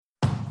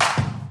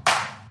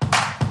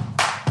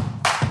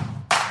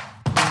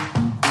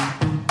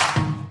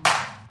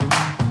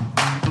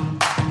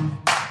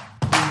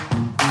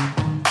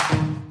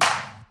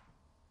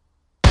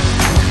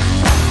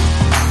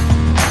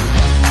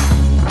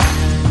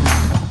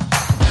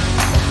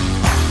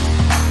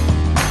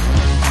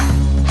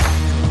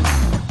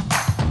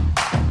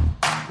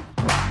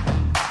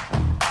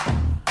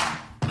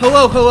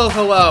Hello, hello,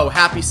 hello.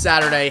 Happy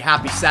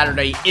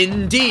Saturday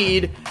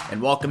indeed.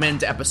 And welcome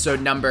into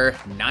episode number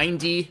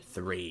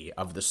 93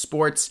 of the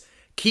Sports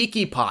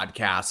Kiki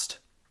podcast.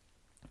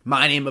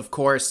 My name, of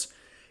course,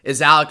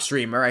 is Alex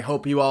Reamer. I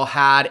hope you all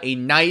had a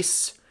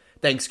nice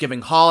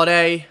Thanksgiving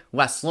holiday.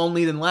 Less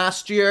lonely than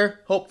last year,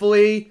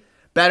 hopefully.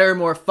 Better,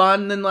 more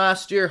fun than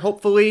last year,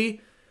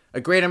 hopefully. A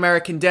great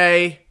American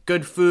day.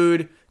 Good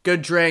food,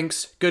 good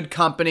drinks, good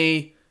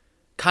company.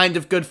 Kind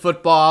of good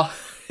football.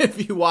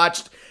 If you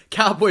watched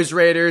Cowboys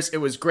Raiders, it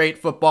was great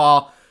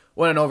football.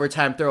 What an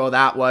overtime throw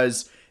that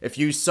was. If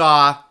you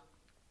saw,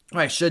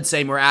 I should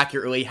say more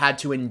accurately, had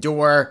to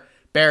endure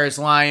Bears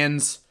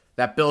Lions,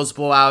 that Bills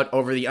blowout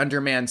over the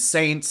undermanned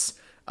Saints.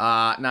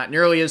 Not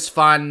nearly as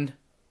fun,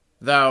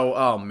 though.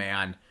 Oh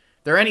man.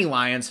 There are any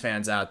Lions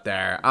fans out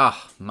there?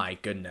 Oh my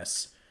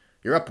goodness.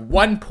 You're up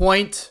 1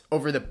 point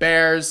over the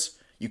Bears.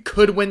 You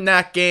could win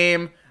that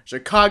game.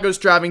 Chicago's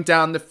driving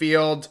down the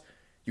field.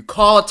 You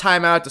call a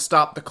timeout to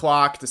stop the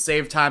clock to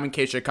save time in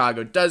case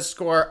Chicago does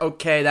score.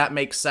 Okay, that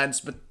makes sense.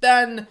 But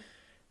then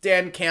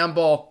Dan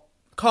Campbell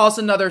calls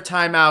another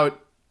timeout.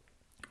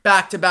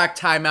 Back-to-back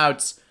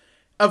timeouts.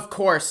 Of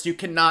course, you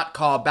cannot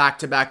call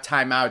back-to-back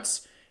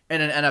timeouts in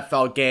an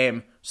NFL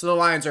game. So the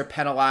Lions are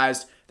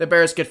penalized. The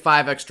Bears get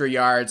 5 extra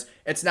yards.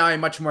 It's now a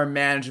much more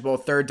manageable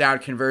third down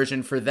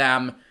conversion for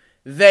them.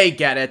 They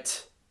get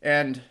it.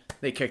 And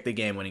they kick the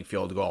game-winning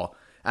field goal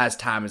as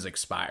time is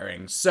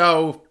expiring.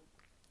 So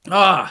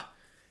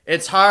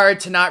it's hard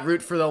to not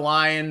root for the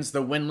Lions,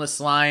 the winless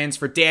Lions,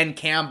 for Dan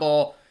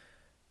Campbell.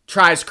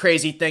 Tries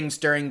crazy things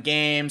during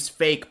games,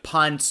 fake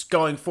punts,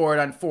 going for it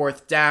on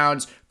fourth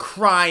downs,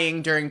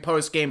 crying during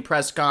post-game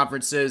press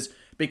conferences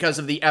because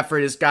of the effort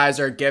his guys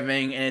are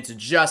giving, and it's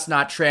just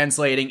not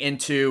translating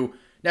into,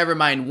 never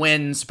mind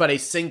wins, but a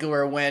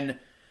singular win.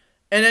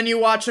 And then you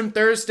watch him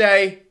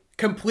Thursday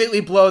completely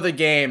blow the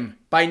game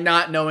by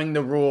not knowing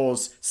the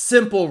rules.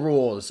 Simple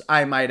rules,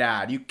 I might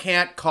add. You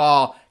can't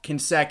call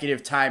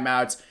consecutive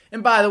timeouts.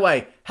 And by the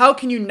way, how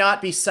can you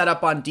not be set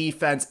up on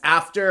defense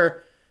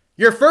after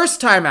your first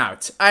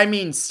timeout? I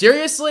mean,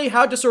 seriously?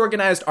 How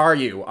disorganized are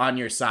you on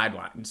your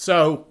sideline?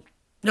 So,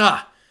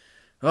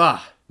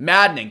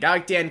 maddening. Guy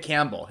like Dan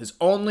Campbell, his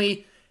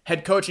only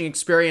head coaching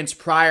experience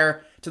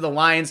prior to the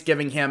Lions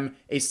giving him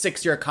a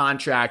 6-year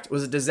contract,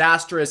 was a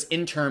disastrous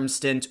interim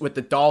stint with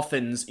the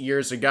Dolphins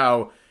years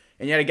ago.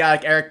 And yet a guy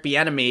like Eric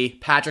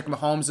Bieniemy, Patrick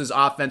Mahomes'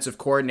 offensive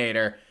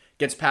coordinator,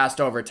 gets passed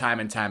over time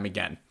and time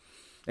again.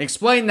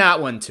 Explain that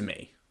one to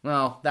me.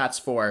 Well, that's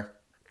for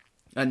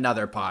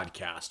another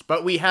podcast.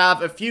 But we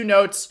have a few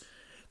notes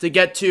to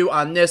get to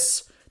on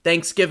this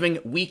Thanksgiving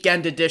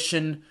weekend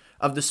edition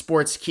of the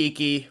Sports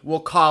Kiki. We'll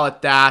call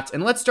it that.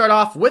 And let's start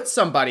off with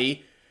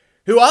somebody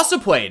who also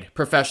played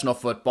professional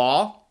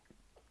football,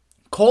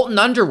 Colton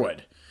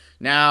Underwood.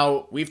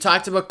 Now, we've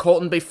talked about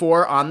Colton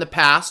before on the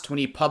past when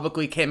he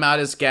publicly came out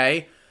as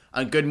gay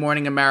on Good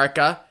Morning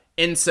America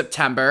in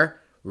September.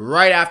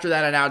 Right after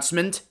that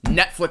announcement,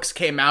 Netflix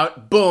came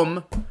out,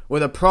 boom,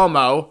 with a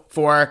promo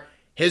for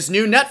his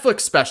new Netflix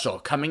special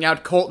coming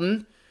out.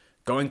 Colton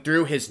going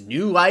through his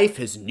new life,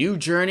 his new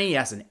journey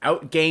as an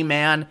out gay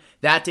man.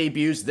 That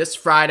debuts this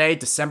Friday,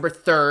 December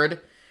 3rd.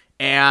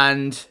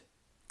 And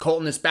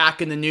Colton is back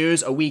in the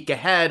news a week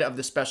ahead of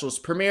the special's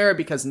premiere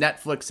because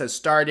Netflix has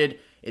started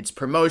its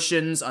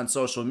promotions on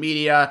social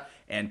media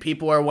and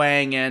people are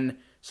weighing in.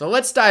 So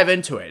let's dive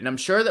into it. And I'm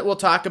sure that we'll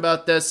talk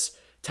about this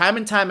time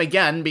and time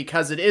again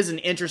because it is an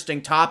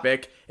interesting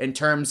topic in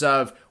terms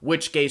of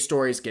which gay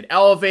stories get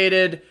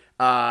elevated.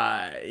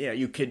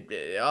 You could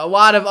a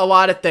lot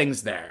of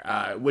things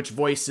there. Which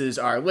voices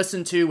are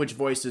listened to, which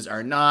voices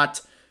are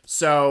not.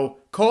 So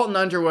Colton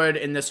Underwood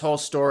in this whole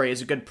story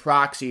is a good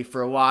proxy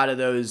for a lot of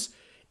those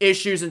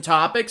issues and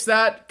topics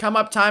that come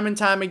up time and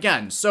time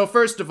again. So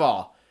first of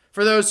all,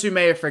 for those who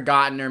may have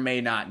forgotten or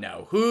may not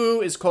know, who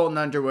is Colton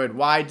Underwood?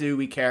 Why do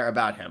we care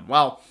about him?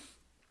 Well,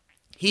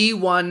 he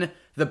won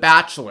The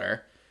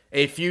Bachelor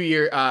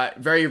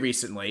very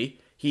recently.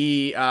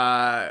 He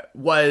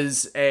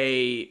was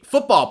a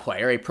football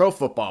player, a pro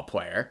football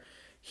player.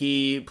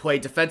 He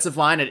played defensive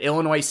line at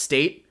Illinois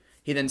State.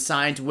 He then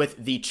signed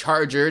with the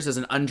Chargers as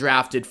an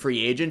undrafted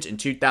free agent in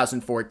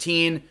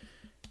 2014.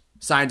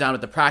 Signed on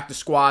with the practice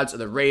squads of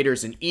the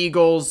Raiders and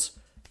Eagles.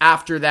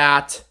 After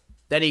that,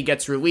 then he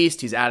gets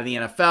released. He's out of the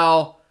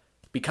NFL.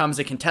 Becomes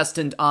a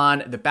contestant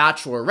on The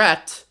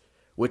Bachelorette,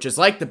 which is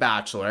like The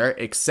Bachelor,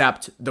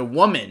 except the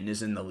woman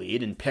is in the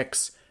lead and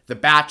picks The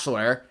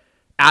Bachelor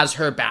as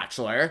her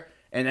bachelor.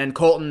 And then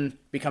Colton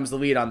becomes the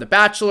lead on The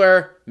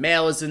Bachelor.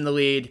 Male is in the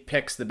lead,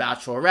 picks The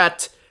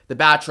Bachelorette. The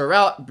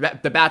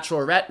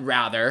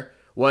Bachelorette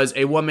was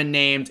a woman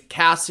named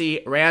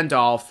Cassie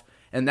Randolph.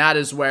 And that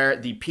is where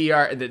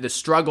the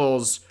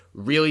struggles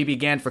really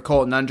began for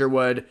Colton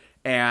Underwood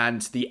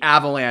and the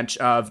avalanche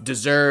of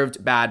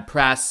deserved bad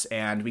press.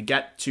 And we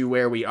get to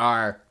where we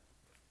are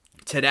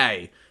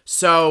today.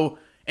 So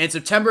in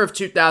September of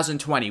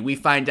 2020, we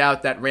find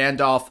out that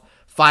Randolph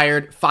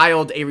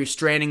filed a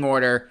restraining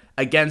order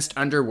against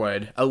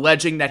Underwood,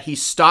 alleging that he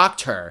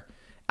stalked her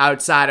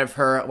outside of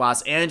her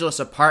Los Angeles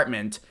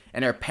apartment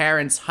in her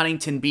parents'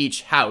 Huntington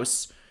Beach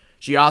house.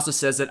 She also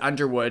says that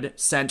Underwood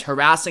sent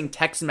harassing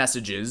text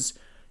messages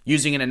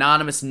using an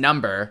anonymous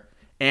number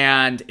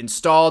and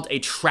installed a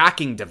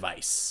tracking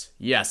device.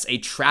 Yes, a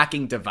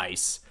tracking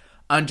device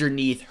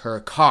underneath her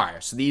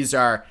car. So these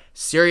are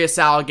serious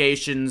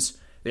allegations.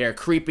 They are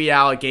creepy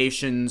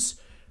allegations.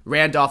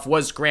 Randolph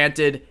was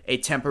granted a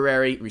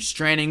temporary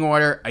restraining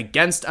order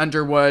against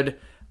Underwood.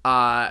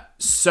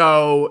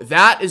 So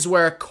that is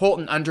where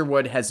Colton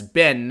Underwood has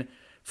been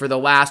for the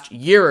last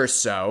year or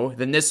so.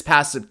 Then this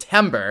past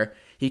September,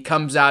 he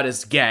comes out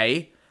as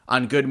gay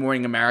on Good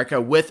Morning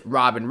America with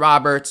Robin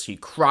Roberts. He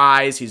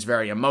cries. He's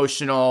very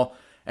emotional.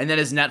 And then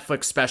his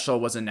Netflix special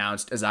was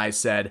announced, as I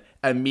said,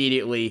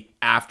 immediately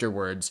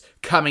afterwards,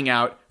 coming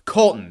out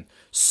Colton.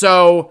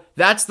 So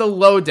that's the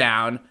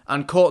lowdown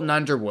on Colton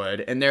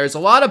Underwood, and there's a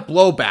lot of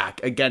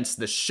blowback against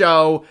the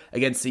show,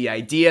 against the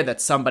idea that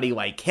somebody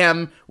like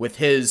him, with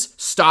his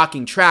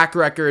stalking track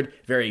record,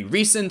 very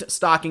recent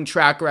stalking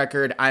track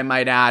record, I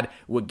might add,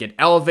 would get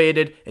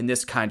elevated in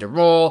this kind of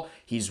role.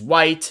 He's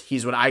white,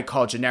 he's what I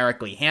call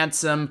generically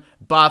handsome,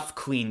 buff,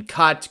 clean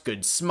cut,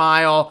 good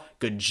smile,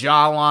 good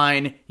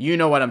jawline, you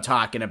know what I'm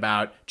talking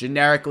about,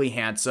 generically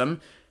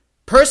handsome.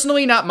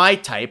 Personally, not my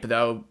type,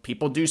 though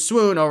people do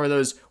swoon over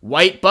those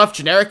white, buff,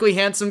 generically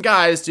handsome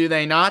guys, do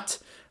they not?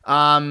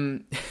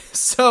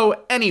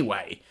 So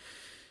anyway,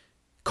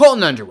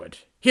 Colton Underwood.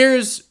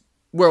 Here's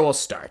where we'll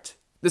start.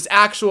 This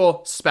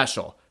actual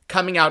special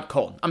coming out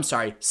Colton.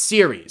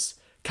 Series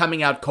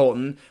coming out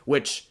Colton,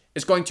 which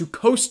is going to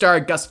co-star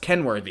Gus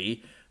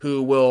Kenworthy,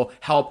 who will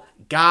help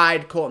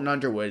guide Colton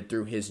Underwood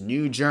through his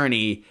new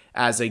journey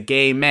as a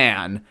gay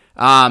man.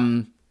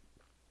 The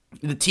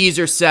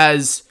teaser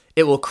says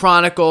it will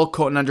chronicle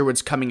Colton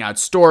Underwood's coming out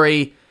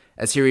story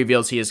as he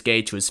reveals he is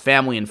gay to his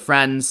family and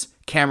friends.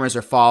 Cameras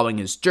are following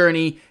his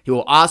journey. He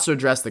will also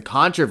address the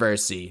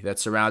controversy that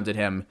surrounded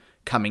him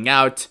coming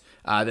out.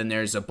 Then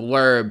there's a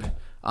blurb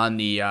on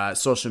the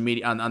social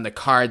media, on the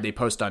card they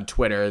post on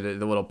Twitter,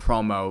 the little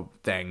promo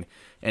thing.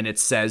 And it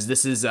says,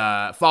 this is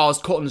follows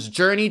Colton's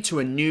journey to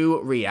a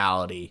new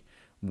reality.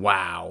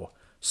 Wow.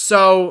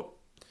 So,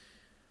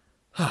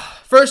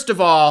 first of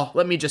all,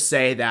 let me just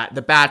say that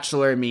The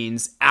Bachelor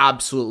means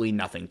absolutely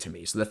nothing to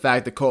me. So the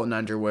fact that Colton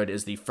Underwood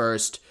is the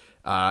first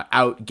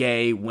out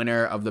gay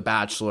winner of The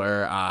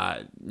Bachelor,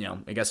 I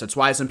guess that's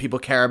why some people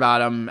care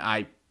about him.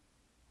 I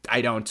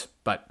don't,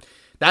 but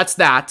that's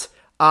that.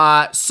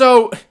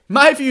 So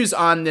my views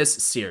on this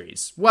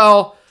series.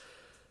 Well,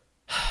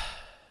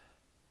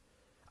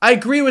 I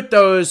agree with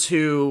those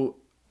who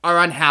are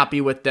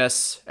unhappy with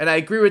this, and I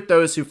agree with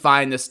those who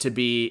find this to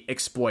be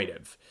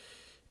exploitive.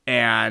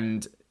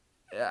 And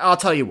I'll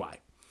tell you why.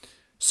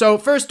 So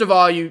first of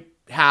all, you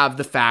have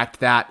the fact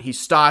that he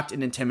stalked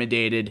and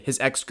intimidated his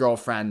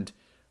ex-girlfriend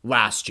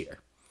last year.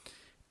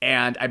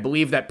 And I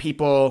believe that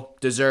people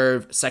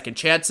deserve second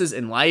chances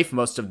in life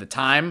most of the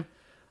time.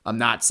 I'm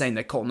not saying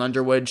that Colton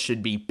Underwood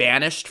should be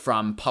banished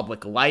from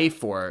public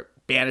life or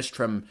banished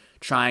from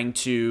trying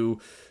to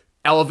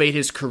elevate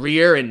his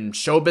career in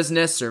show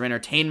business or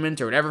entertainment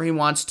or whatever he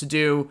wants to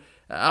do.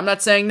 I'm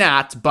not saying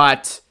that,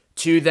 but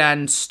to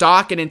then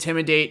stalk and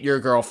intimidate your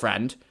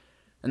girlfriend,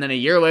 and then a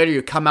year later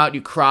you come out,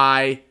 you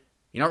cry,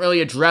 you don't really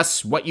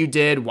address what you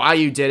did, why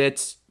you did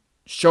it,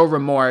 show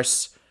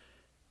remorse,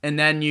 and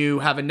then you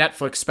have a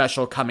Netflix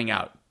special coming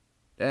out.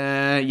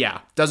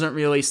 Doesn't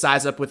really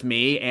size up with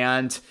me,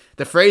 and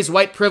the phrase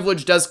white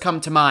privilege does come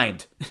to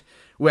mind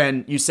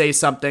when you say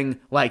something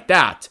like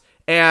that.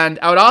 And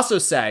I would also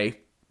say,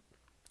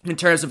 in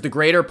terms of the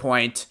greater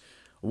point,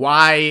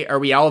 why are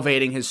we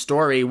elevating his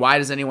story? Why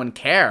does anyone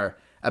care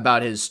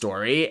about his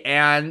story?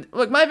 And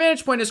look, my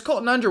vantage point is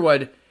Colton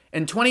Underwood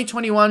in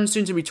 2021,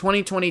 soon to be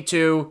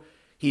 2022.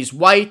 He's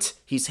white,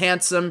 he's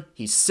handsome,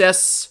 he's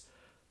cis,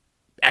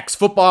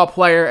 ex-football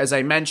player, as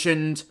I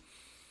mentioned.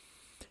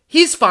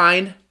 He's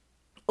fine.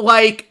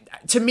 Like,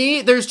 to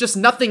me, there's just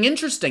nothing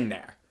interesting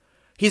there.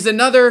 He's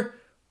another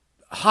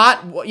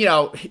hot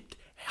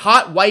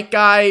white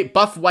guy,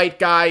 buff white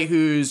guy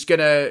who's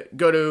gonna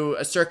go to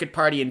a circuit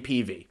party in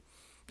PV.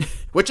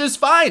 Which is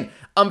fine.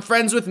 I'm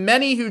friends with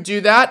many who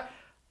do that.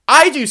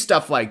 I do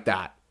stuff like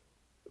that.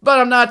 But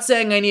I'm not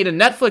saying I need a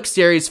Netflix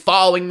series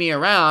following me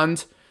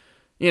around,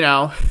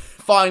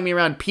 following me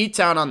around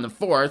P-Town on the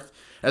 4th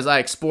as I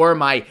explore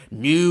my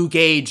new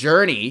gay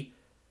journey,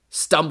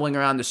 stumbling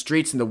around the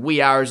streets in the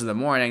wee hours of the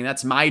morning.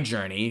 That's my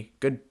journey.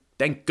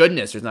 Thank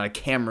goodness there's not a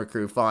camera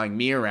crew following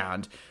me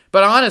around.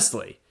 But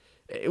honestly,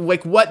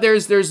 like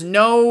there's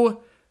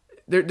no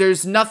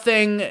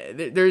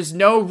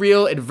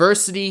real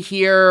adversity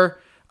here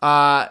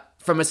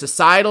from a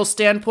societal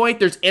standpoint.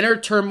 There's inner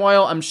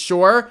turmoil, I'm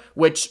sure,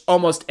 which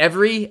almost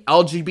every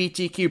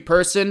LGBTQ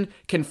person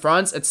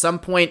confronts at some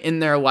point in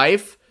their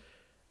life.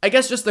 I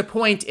guess just the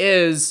point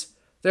is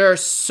there are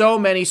so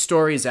many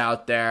stories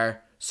out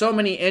there, so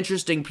many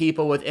interesting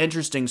people with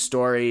interesting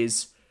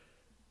stories.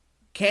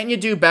 Can't you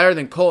do better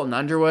than Colton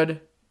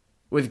Underwood?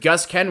 With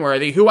Gus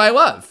Kenworthy, who I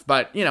love,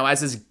 but, as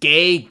his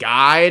gay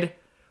guide,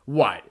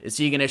 what? Is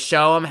he going to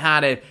show him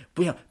how to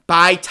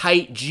buy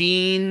tight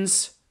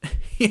jeans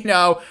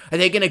Are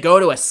they going to go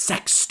to a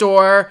sex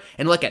store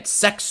and look at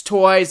sex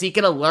toys? Are you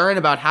going to learn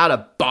about how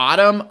to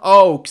bottom?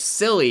 Oh,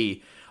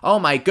 silly. Oh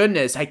my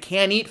goodness, I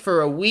can't eat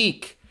for a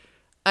week.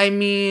 I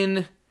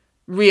mean,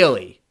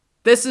 really.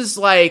 This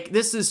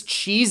is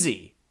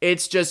cheesy.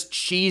 It's just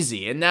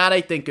cheesy. And that,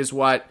 I think, is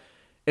what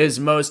is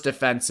most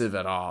offensive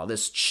at all.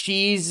 This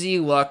cheesy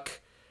look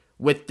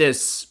with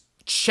this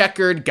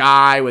checkered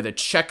guy with a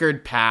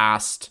checkered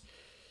past.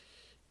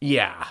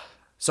 Yeah.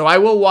 So I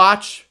will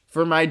watch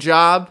for my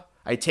job.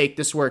 I take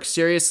this work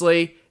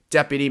seriously.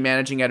 Deputy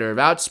Managing Editor of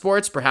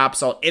Outsports.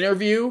 Perhaps I'll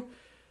interview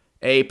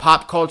a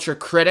pop culture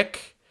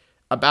critic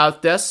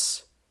about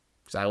this,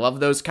 because I love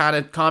those kind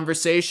of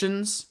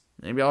conversations.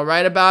 Maybe I'll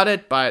write about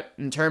it, but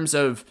in terms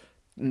of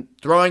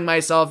throwing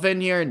myself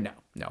in here, no.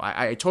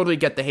 I totally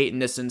get the hate in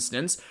this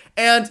instance.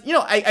 And,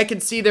 I can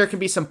see there can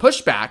be some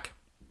pushback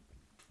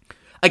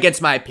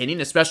against my opinion,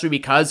 especially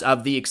because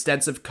of the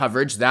extensive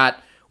coverage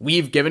that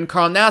we've given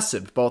Carl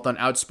Nassib, both on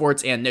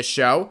Outsports and this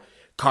show.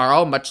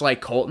 Carl, much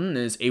like Colton,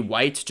 is a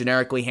white,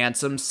 generically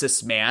handsome,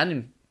 cis man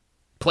and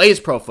plays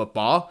pro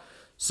football.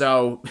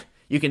 So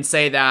you can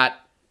say that,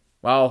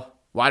 well,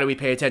 why do we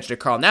pay attention to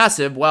Carl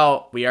Nassib?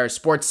 Well, we are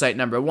sports site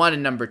number one,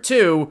 and number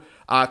two,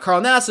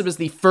 Carl Nassib is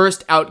the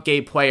first out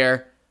gay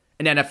player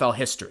in NFL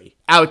history.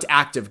 Out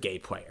active gay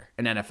player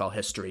in NFL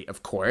history,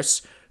 of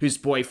course, whose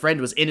boyfriend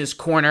was in his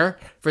corner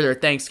for their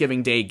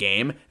Thanksgiving Day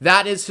game.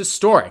 That is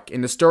historic.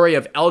 In the story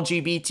of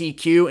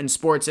LGBTQ in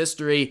sports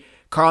history,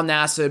 Carl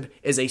Nassib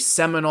is a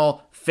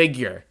seminal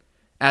figure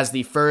as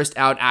the first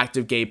out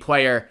active gay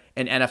player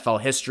in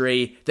NFL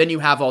history. Then you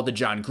have all the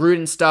John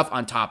Gruden stuff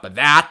on top of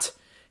that.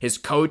 His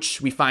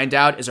coach, we find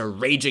out, is a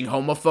raging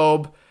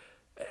homophobe.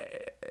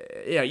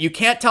 You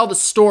can't tell the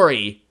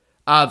story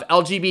of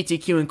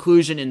LGBTQ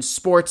inclusion in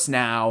sports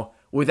now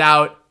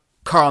without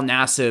Carl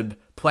Nassib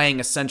playing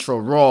a central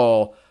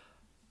role.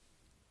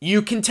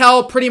 You can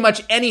tell pretty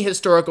much any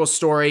historical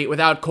story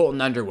without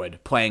Colton Underwood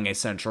playing a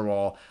central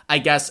role, I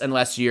guess,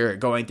 unless you're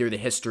going through the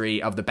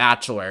history of The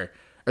Bachelor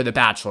or The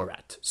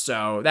Bachelorette.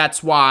 So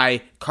that's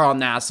why Carl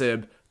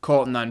Nassib,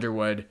 Colton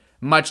Underwood,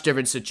 much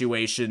different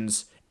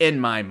situations in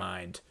my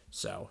mind.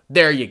 So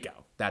there you go.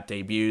 That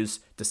debuts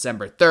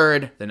December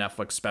 3rd, the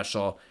Netflix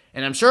special.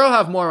 And I'm sure I'll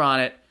have more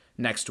on it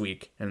next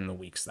week and in the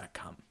weeks that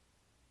come.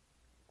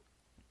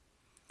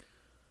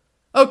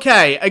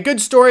 Okay, a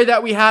good story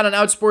that we had on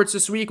Outsports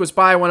this week was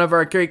by one of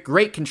our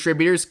great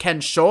contributors,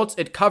 Ken Schultz.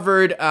 It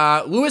covered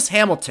Lewis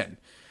Hamilton,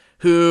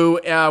 who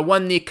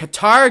won the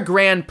Qatar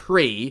Grand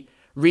Prix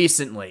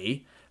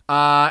recently.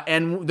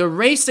 And the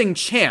racing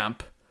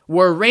champ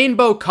wore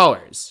rainbow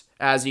colors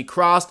as he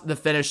crossed the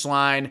finish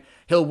line.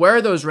 He'll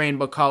wear those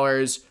rainbow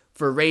colors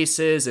for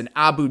races in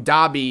Abu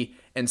Dhabi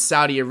and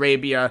Saudi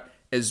Arabia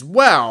as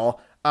well.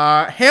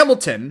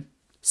 Hamilton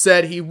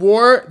said he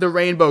wore the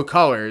rainbow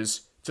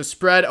colors to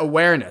spread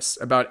awareness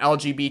about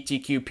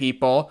LGBTQ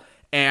people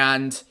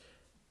and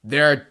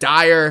their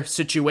dire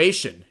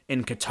situation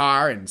in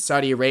Qatar and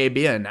Saudi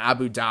Arabia and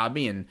Abu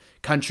Dhabi and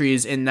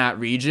countries in that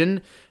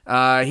region.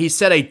 He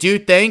said, I do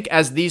think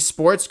as these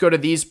sports go to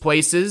these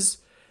places,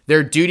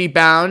 they're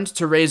duty-bound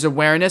to raise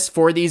awareness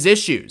for these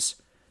issues.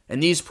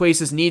 And these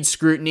places need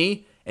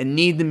scrutiny and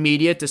need the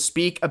media to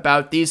speak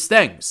about these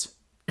things.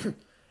 And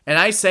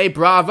I say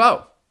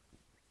bravo.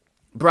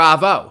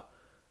 Bravo.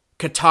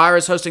 Qatar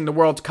is hosting the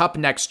World Cup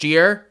next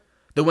year.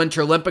 The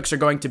Winter Olympics are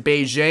going to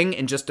Beijing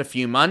in just a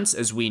few months,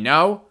 as we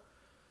know.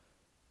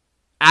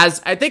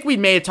 As I think we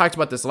may have talked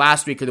about this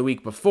last week or the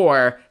week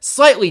before,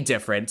 slightly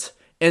different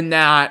in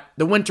that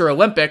the Winter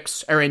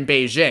Olympics are in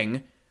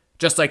Beijing,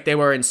 just like they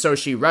were in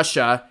Sochi,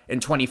 Russia in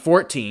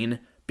 2014,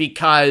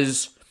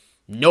 because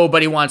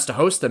nobody wants to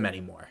host them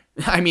anymore.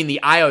 I mean, the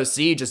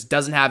IOC just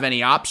doesn't have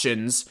any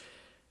options.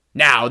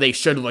 Now, they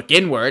should look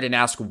inward and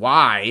ask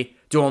why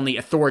do only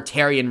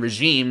authoritarian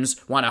regimes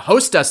want to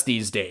host us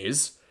these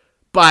days?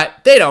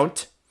 But they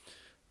don't.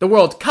 The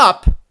World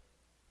Cup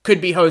could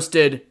be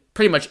hosted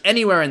pretty much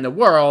anywhere in the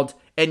world,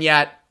 and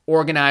yet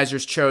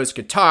organizers chose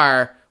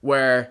Qatar,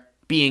 where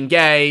being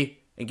gay,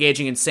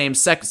 engaging in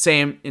sex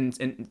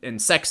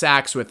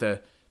acts with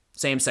a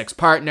same-sex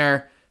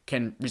partner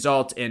can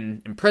result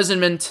in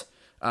imprisonment.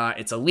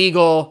 It's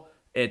illegal.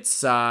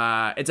 It's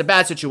a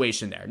bad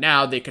situation there.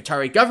 Now, the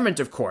Qatari government,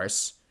 of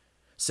course,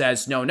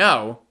 says,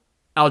 no,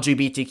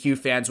 LGBTQ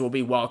fans will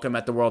be welcome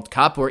at the World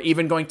Cup. We're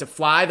even going to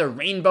fly the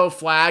rainbow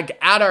flag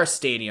at our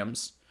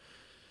stadiums.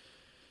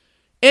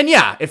 And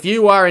yeah, if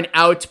you are an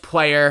out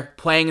player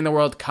playing in the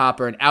World Cup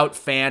or an out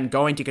fan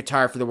going to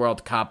Qatar for the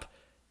World Cup,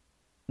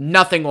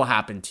 nothing will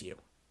happen to you.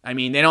 I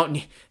mean,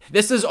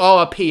 this is all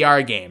a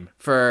PR game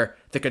for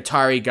the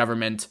Qatari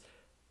government.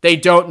 They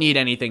don't need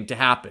anything to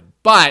happen.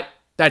 But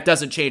that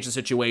doesn't change the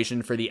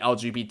situation for the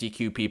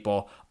LGBTQ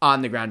people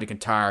on the ground in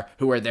Qatar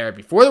who were there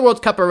before the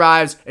World Cup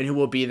arrives and who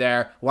will be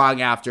there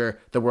long after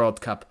the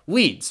World Cup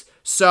leads.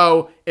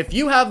 So if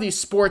you have these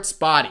sports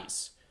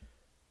bodies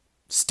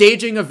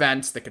staging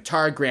events, the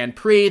Qatar Grand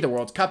Prix, the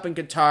World Cup in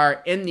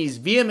Qatar, in these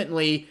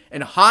vehemently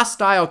and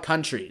hostile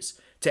countries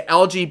to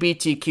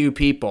LGBTQ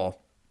people,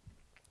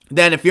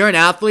 then if you're an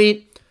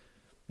athlete,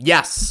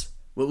 Yes,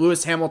 what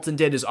Lewis Hamilton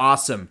did is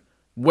awesome.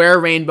 Wear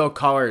rainbow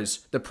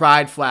colors, the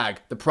pride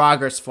flag, the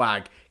progress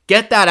flag.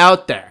 Get that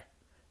out there.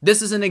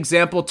 This is an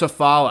example to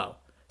follow.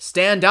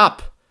 Stand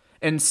up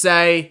and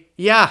say,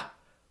 yeah,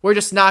 we're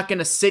just not going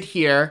to sit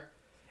here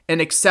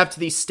and accept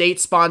the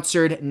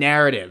state-sponsored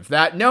narrative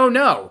that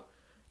no,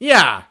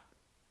 yeah,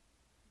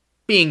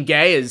 being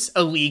gay is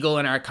illegal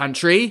in our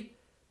country,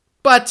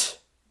 but,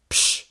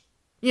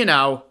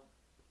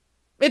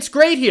 it's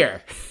great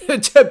here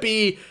to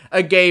be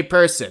a gay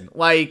person.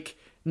 Like,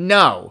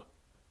 no,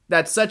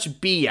 that's such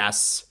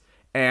BS.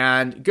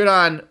 And good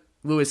on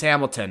Lewis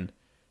Hamilton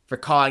for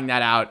calling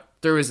that out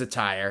through his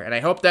attire. And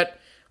I hope that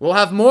we'll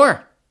have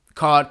more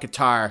call out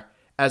Qatar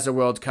as the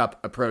World Cup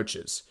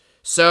approaches.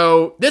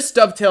 So this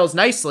dovetails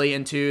nicely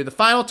into the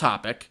final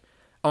topic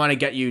I want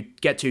to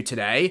get to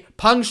today.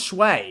 Peng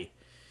Shuai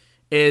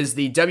is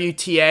the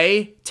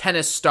WTA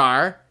tennis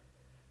star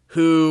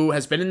who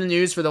has been in the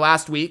news for the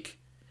last week.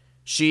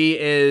 She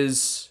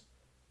is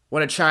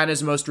one of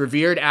China's most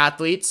revered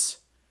athletes,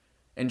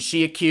 and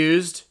she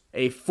accused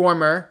a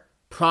former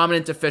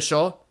prominent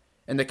official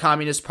in the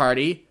Communist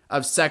Party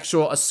of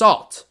sexual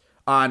assault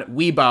on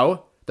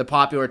Weibo, the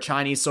popular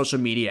Chinese social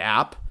media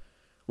app.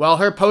 Well,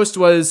 her post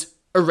was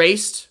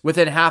erased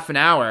within half an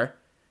hour,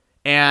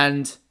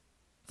 and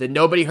then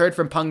nobody heard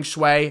from Peng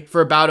Shuai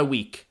for about a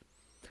week.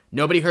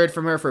 Nobody heard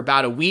from her for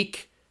about a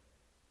week.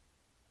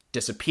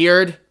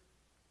 Disappeared.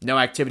 No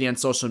activity on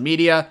social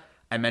media.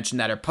 I mentioned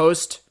that her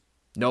post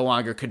no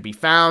longer could be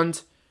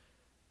found.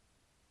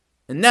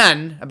 And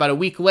then, about a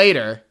week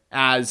later,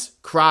 as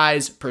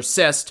cries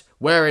persist,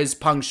 where is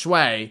Peng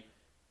Shuai?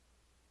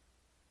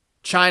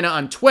 China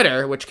on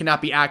Twitter, which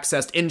cannot be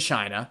accessed in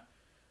China,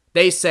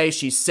 they say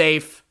she's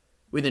safe.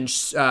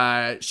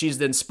 She's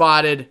then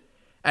spotted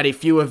at a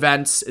few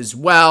events as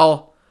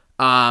well.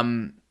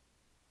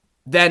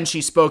 Then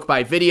she spoke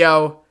by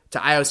video to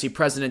IOC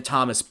President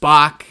Thomas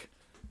Bach,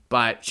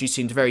 but she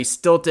seemed very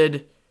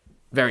stilted,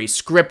 very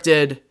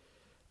scripted.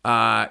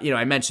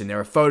 I mentioned there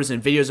were photos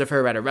and videos of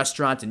her at a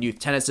restaurant and youth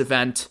tennis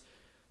event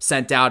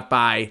sent out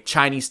by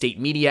Chinese state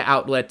media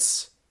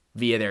outlets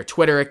via their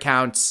Twitter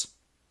accounts.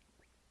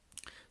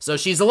 So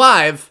she's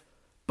alive,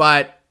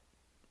 but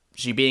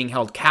she being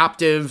held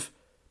captive,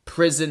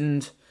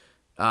 prisoned.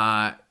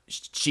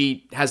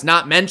 She has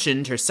not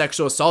mentioned her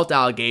sexual assault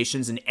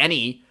allegations in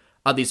any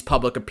of these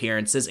public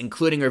appearances,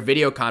 including her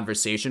video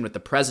conversation with the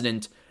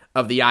president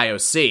of the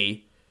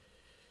IOC.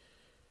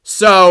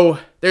 So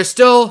there's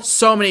still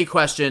so many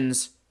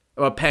questions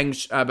about Peng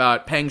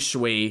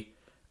Shuai.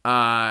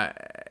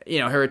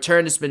 Her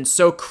return has been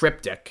so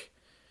cryptic.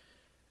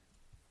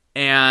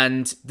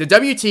 And the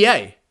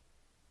WTA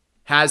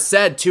has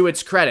said, to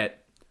its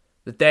credit,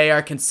 that they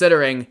are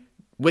considering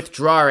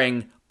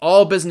withdrawing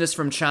all business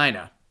from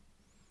China.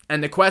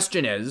 And the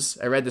question is,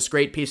 I read this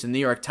great piece in the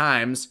New York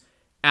Times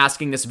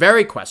asking this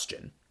very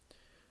question.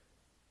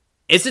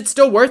 Is it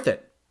still worth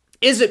it?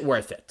 Is it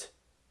worth it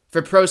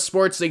for pro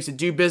sports leagues to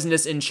do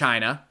business in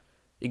China?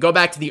 You go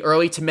back to the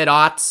early to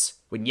mid-aughts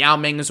when Yao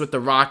Ming was with the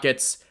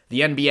Rockets.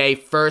 The NBA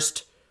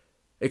first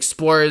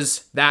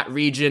explores that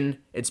region.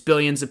 It's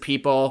billions of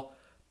people.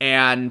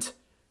 And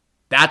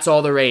that's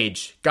all the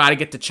rage. Got to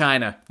get to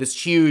China,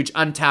 this huge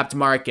untapped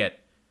market.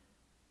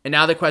 And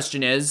now the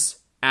question is,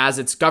 as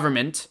its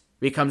government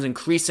becomes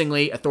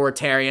increasingly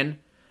authoritarian,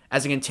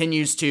 as it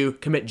continues to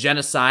commit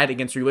genocide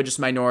against religious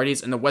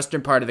minorities in the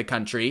western part of the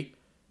country,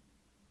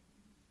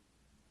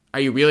 are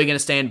you really going to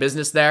stay in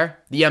business there?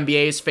 The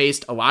NBA has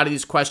faced a lot of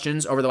these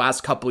questions over the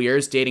last couple of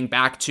years, dating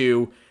back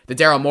to the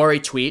Daryl Morey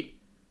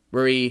tweet,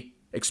 where he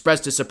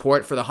expressed his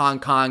support for the Hong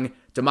Kong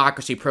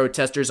democracy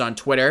protesters on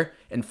Twitter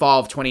in fall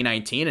of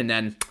 2019, and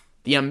then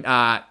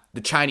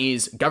the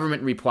Chinese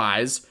government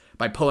replies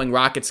by pulling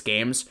Rockets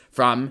games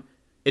from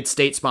its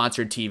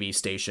state-sponsored TV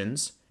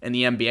stations. And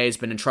the NBA has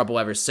been in trouble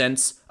ever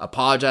since,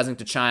 apologizing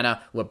to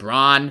China.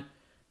 LeBron,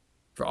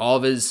 for all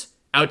of his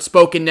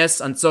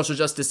outspokenness on social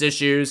justice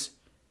issues,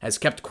 has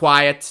kept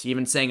quiet,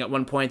 even saying at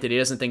one point that he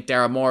doesn't think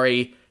Daryl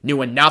Morey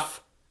knew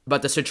enough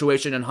about the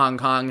situation in Hong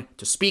Kong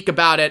to speak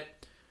about it.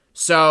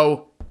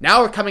 So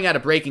now we're coming at a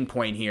breaking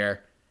point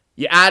here.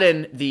 You add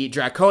in the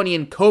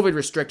draconian COVID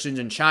restrictions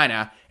in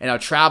China, and how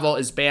travel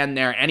is banned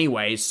there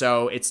anyway,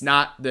 so it's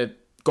not the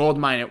gold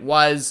mine it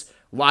was.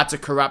 Lots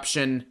of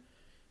corruption.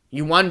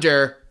 You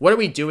wonder, what are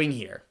we doing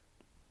here?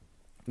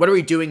 What are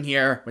we doing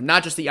here with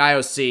not just the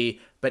IOC,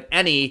 but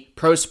any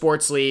pro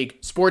sports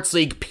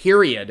league,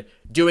 period,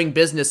 doing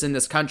business in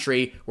this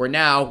country, where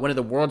now one of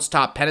the world's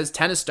top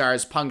tennis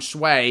stars, Peng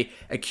Shuai,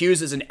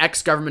 accuses an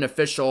ex-government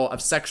official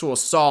of sexual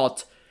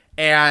assault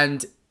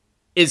and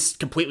is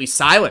completely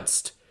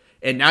silenced.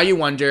 And now you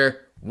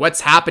wonder,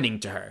 what's happening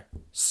to her?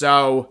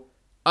 So,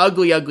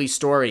 ugly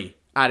story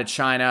out of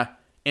China,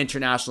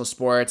 international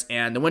sports,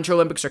 and the Winter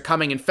Olympics are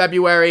coming in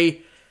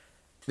February.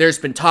 There's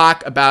been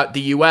talk about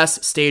the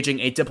U.S.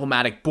 staging a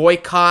diplomatic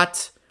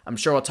boycott. I'm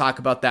sure we'll talk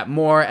about that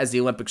more as the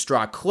Olympics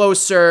draw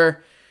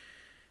closer.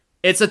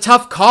 It's a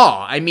tough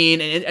call. I mean,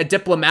 a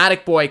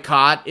diplomatic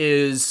boycott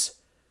is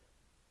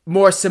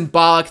more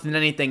symbolic than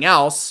anything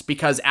else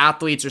because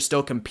athletes are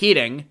still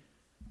competing.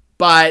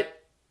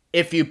 But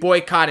if you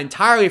boycott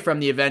entirely from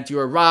the event, you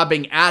are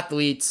robbing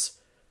athletes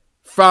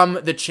from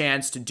the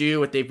chance to do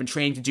what they've been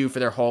trained to do for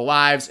their whole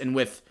lives. And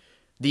with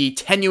the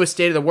tenuous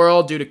state of the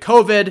world due to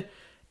COVID,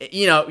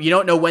 you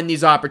don't know when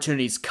these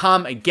opportunities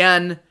come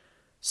again.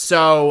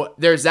 So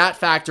there's that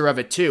factor of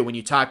it too when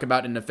you talk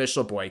about an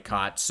official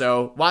boycott.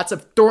 So lots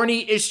of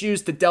thorny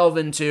issues to delve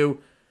into.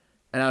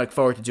 And I look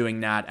forward to doing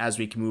that as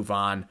we can move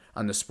on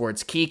the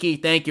Sports Kiki.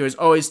 Thank you as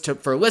always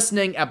for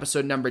listening.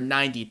 Episode number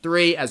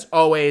 93. As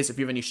always, if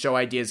you have any show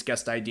ideas,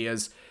 guest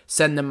ideas,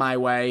 send them my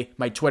way.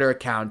 My Twitter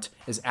account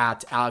is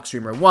at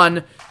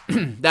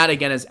AlexReamer1. That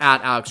again is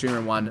at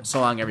AlexReamer1. So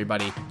long,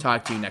 everybody.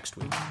 Talk to you next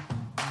week.